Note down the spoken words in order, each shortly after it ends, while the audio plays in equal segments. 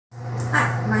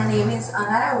name is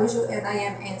Araujo and I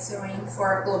am answering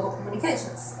for global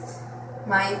communications.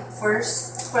 My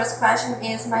first question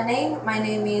is my name. My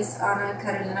name is Ana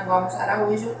Carolina Gomes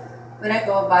Araujo, but I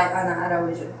go by Ana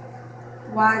Araujo.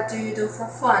 What do you do for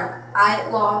fun? I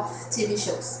love TV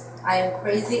shows. I am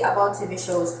crazy about TV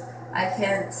shows. I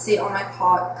can sit on my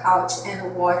couch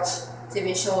and watch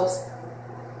TV shows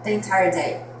the entire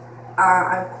day.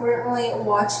 I'm currently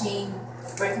watching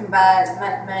Breaking Bad,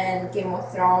 Mad Men, Game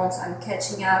of Thrones. I'm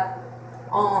catching up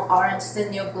on Orange is the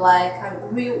New Black.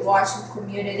 I'm re-watching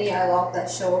Community. I love that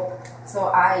show, so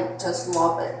I just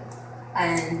love it.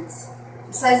 And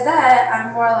besides that,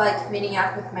 I'm more like meeting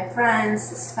up with my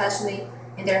friends, especially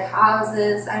in their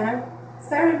houses. I'm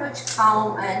very much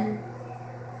calm and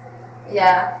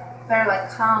very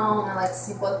calm and like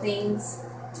simple things.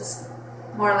 Just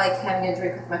more like having a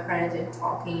drink with my friend and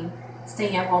talking,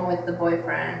 staying at home with the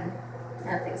boyfriend,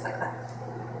 and things like that.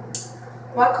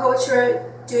 What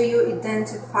culture do you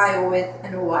identify with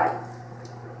and why?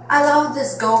 I love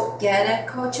this go get it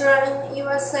culture in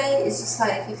USA. It's just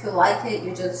like if you like it,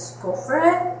 you just go for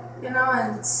it,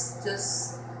 and it's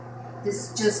just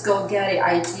this just go get it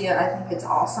idea. I think it's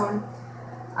awesome.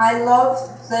 I love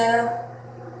the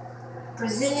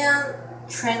Brazilian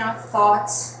train of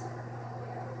thought,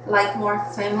 like more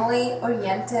family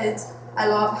oriented. I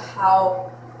love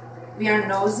how we are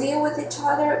nosy with each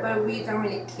other, but we don't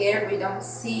really care. We don't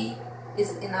see we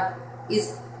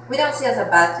don't see it as a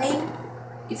bad thing.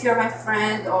 If you're my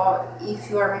friend or if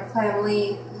you are my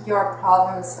family, your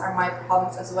problems are my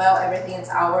problems as well. Everything is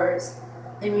ours,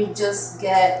 and we just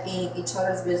get in each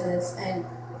other's business, and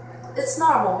it's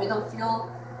normal. We don't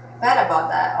feel bad about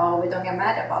that, or we don't get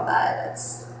mad about that.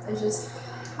 It's just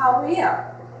how we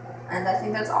are, and I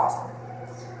think that's awesome.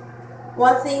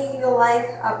 One thing you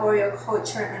like about your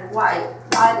culture and why?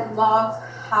 I love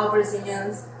how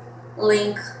Brazilians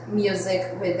link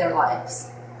music with their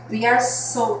lives. We are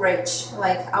so rich,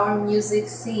 like our music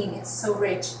scene is so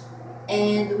rich,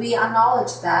 and we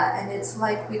acknowledge that, and it's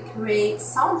like we create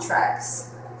soundtracks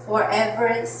for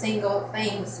every single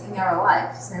things in our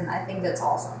lives, and I think that's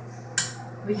awesome.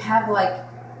 We have like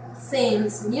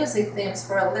themes, music themes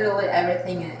for literally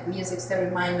everything. Music that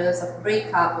remind us of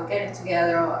breakup or getting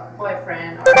together or a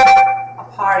boyfriend or a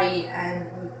party, and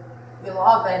we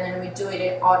love it and we do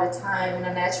it all the time in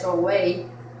a natural way.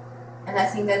 And I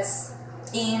think that's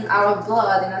in our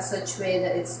blood in a such way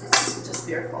that it's just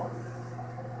beautiful.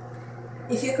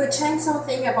 If you could change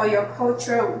something about your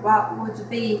culture, what would it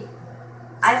be?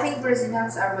 I think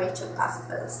Brazilians are way too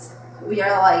pacifist. We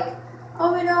are like,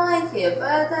 oh, we don't like it,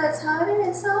 but that's how it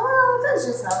is, so well, that's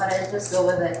just how it is, just go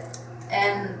with it.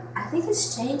 And I think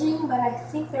it's changing, but I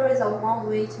think there is a long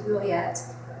way to go yet.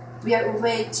 We are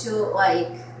way too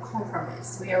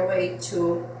conformist. We are way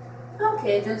too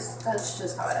okay, that's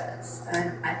just how it is.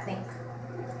 And I think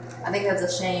that's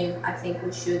a shame. I think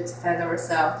we should defend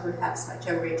ourselves. We have such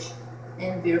a rich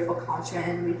and beautiful culture,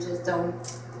 and we just don't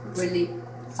really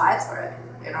fight for it,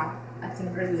 I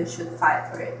think we really should fight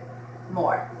for it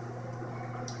more.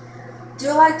 Do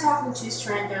you like talking to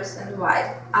strangers and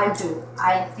why? I do.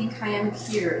 I think I am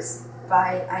curious.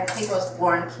 I think I was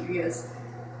born curious.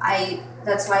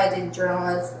 That's why I did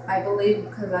journalism. I believe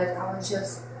because I was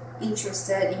just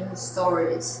interested in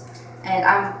stories. And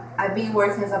I've been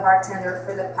working as a bartender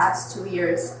for the past 2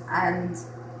 years, and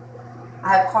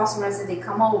I have customers that they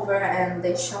come over and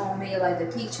they show me like the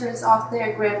pictures of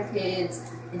their grandkids,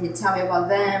 and they tell me about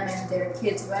them and their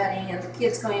kids' wedding and the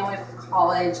kids going away for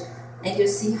college. And you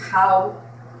see how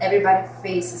everybody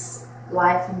faces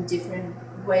life in different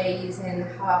ways and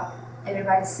how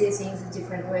everybody sees things in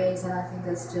different ways, and I think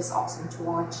that's just awesome to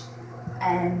watch.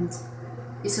 And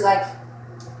it's like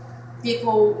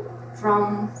people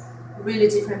from really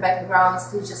different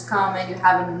backgrounds, they just come and you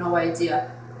have no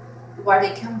idea where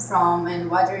they come from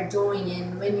and what they're doing,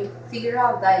 and when you figure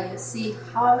out that, you see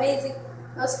how amazing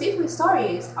those people's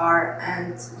stories are,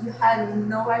 and you had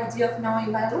no idea of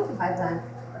knowing by looking at them.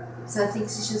 So I think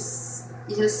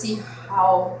you just see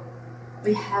how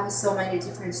we have so many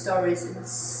different stories and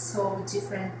so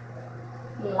different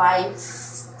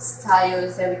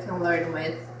lifestyles that we can learn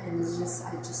with, and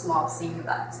I just love seeing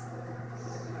that.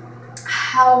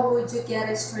 How would you get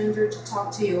a stranger to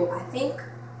talk to you? I think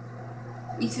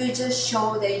if you just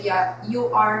show that you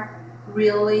are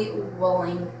really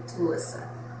willing to listen.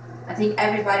 I think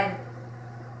everybody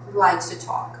likes to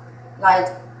talk. Like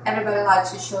everybody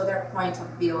likes to show their point of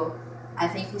view. I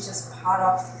think it's just part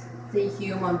of the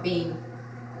human being.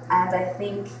 And I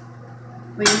think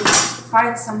when you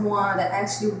find someone that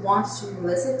actually wants to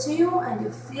listen to you and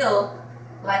you feel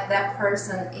like that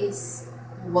person is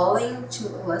willing to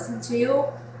listen to you,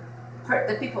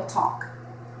 the people talk.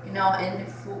 you know. And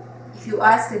if you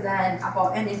ask them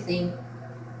about anything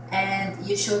and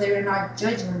you show that you're not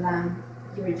judging them,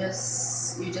 you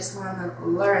just want to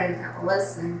learn and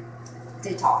listen.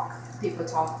 They talk. People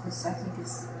talk. Because I think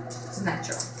it's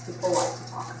natural. People like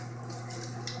to talk.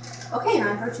 Okay,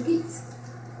 now in Portuguese.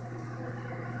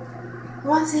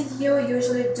 One thing you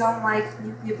usually don't like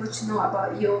new people to know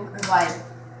about you and why?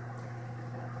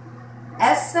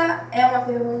 Essa é uma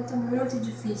pergunta muito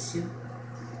difícil.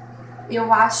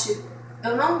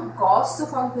 Eu não gosto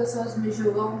quando pessoas me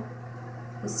julgam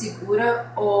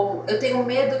insegura, ou eu tenho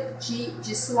medo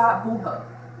de soar burra.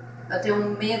 Eu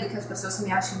tenho medo que as pessoas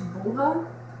me achem burra.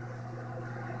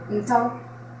 Então,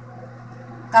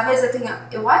 talvez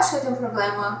eu acho que eu tenho um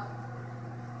problema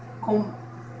com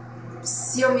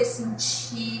se eu me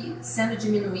sentir sendo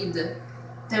diminuída.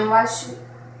 Então eu acho,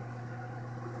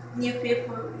 new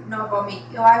people know about me,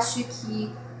 eu acho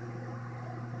que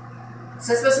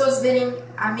se as pessoas verem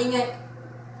a minha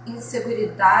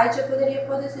inseguridade, eu poderia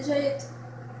pôr desse jeito.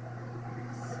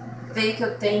 Ver que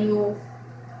eu tenho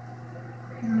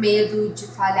medo de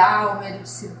falhar, ou medo de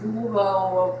ser burra,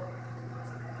 ou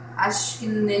acho que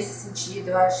nesse sentido,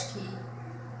 eu acho que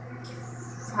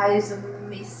faz eu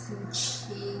me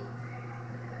sentir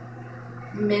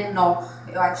menor.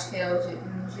 Eu acho que é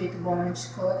um jeito bom de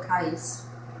colocar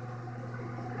isso.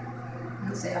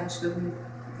 Não sei, acho que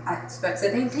espero que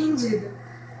você tenha entendido.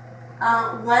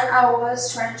 When I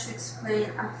was trying to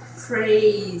explain a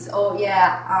phrase,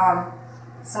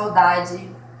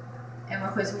 saudade é uma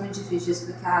coisa muito difícil de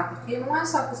explicar, porque não é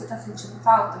só que você tá sentindo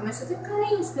falta, mas você tem um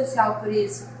carinho especial por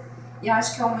isso. E eu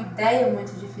acho que é uma ideia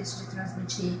muito difícil de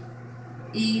transmitir.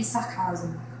 E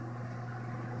sarcasmo.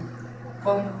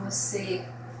 Quando você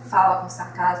fala com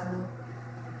sarcasmo,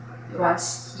 eu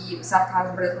acho que o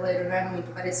sarcasmo brasileiro não é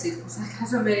muito parecido com o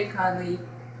sarcasmo americano e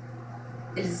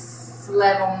eles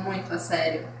levam muito a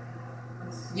sério.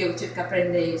 E eu tive que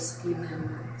aprender isso, que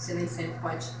você nem sempre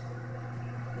pode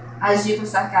agir com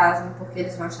sarcasmo, porque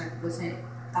eles vão achar que você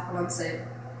tá falando sério,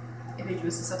 em vez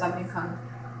de você só tá brincando.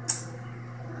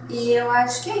 E eu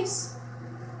acho que é isso.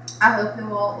 I hope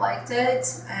you all liked it,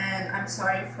 and I'm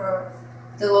sorry for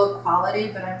the low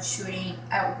quality, but I'm shooting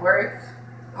at work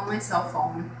on my cell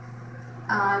phone.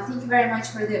 Thank you very much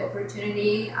for the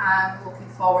opportunity. I'm looking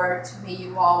forward to meet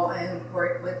you all and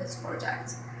work with this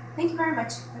project. Thank you very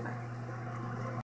much. Bye bye.